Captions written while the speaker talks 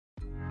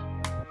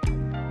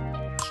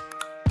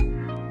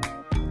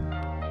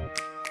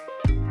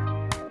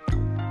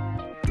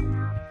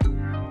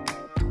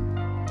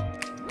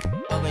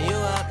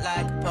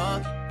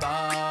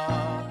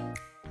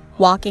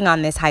Walking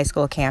on this high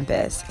school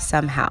campus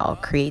somehow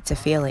creates a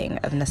feeling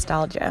of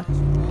nostalgia.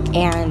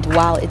 And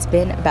while it's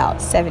been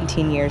about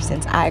 17 years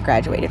since I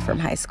graduated from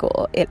high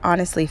school, it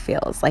honestly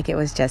feels like it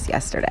was just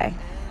yesterday.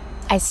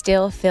 I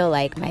still feel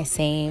like my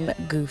same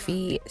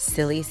goofy,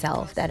 silly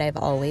self that I've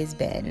always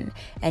been,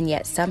 and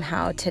yet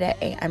somehow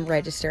today I'm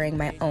registering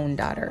my own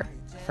daughter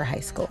for high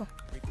school.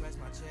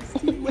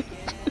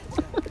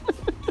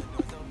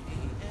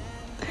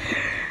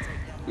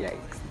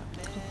 Yikes.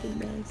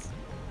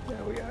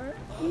 There we are.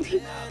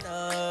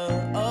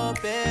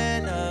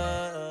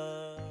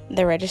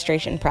 The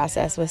registration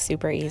process was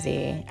super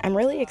easy. I'm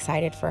really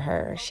excited for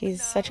her.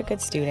 She's such a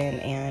good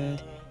student,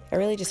 and I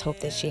really just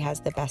hope that she has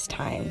the best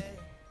time.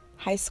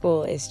 High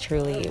school is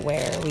truly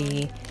where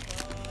we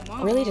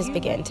really just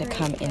begin to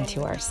come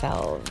into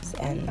ourselves,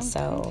 and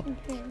so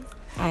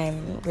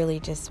I'm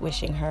really just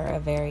wishing her a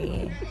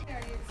very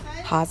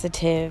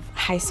positive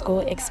high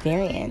school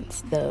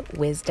experience, the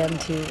wisdom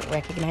to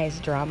recognize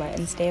drama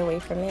and stay away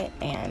from it,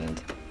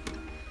 and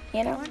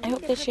you know, I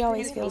hope that she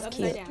always feels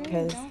cute,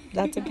 because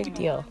that's a big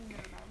deal.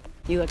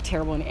 You look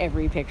terrible in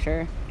every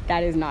picture.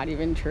 That is not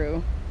even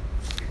true.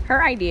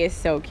 Her ID is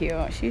so cute.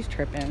 She's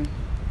tripping.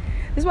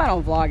 This is why I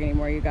don't vlog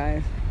anymore, you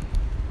guys.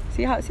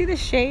 See the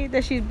shade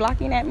that she's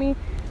blocking at me?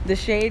 The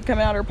shade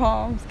coming out her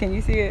palms. Can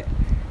you see it?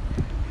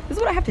 This is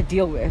what I have to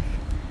deal with.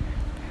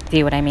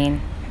 See what I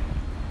mean?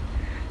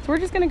 So we're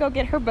just gonna go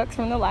get her books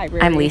from the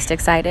library. I'm least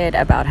excited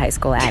about high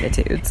school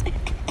attitudes.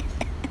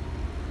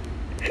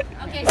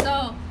 Okay,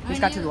 so just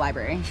got to the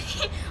library.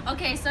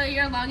 Okay, so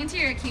you're logged into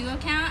your Q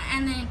account,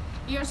 and then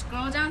you'll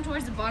scroll down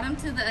towards the bottom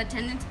to the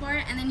attendance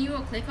part, and then you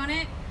will click on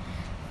it,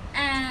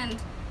 and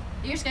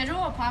your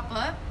schedule will pop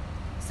up.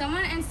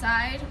 Someone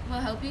inside will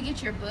help you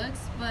get your books,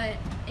 but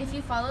if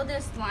you follow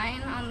this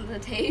line on the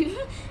tape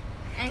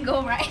and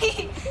go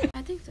right,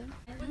 I think so.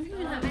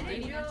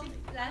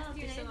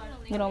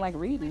 You don't like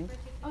reading?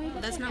 Oh,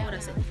 that's not what I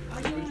said.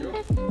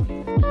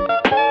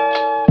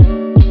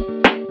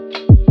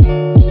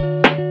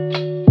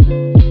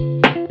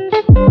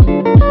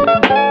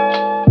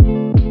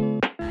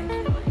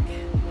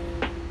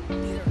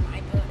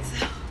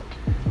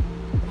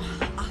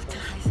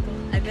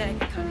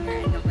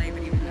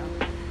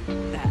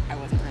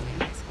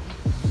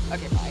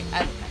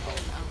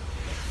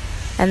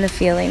 And the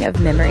feeling of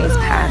memories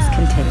past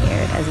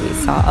continued as we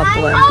saw a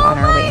blimp on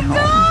our way home.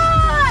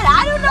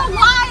 I don't know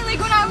why.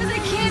 Like when I was a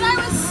kid, I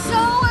was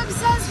so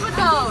obsessed with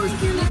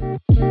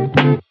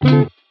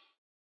those.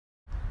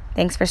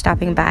 Thanks for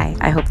stopping by.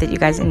 I hope that you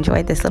guys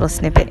enjoyed this little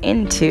snippet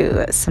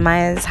into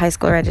Sammiah's high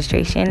school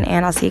registration,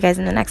 and I'll see you guys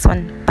in the next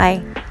one.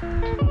 Bye.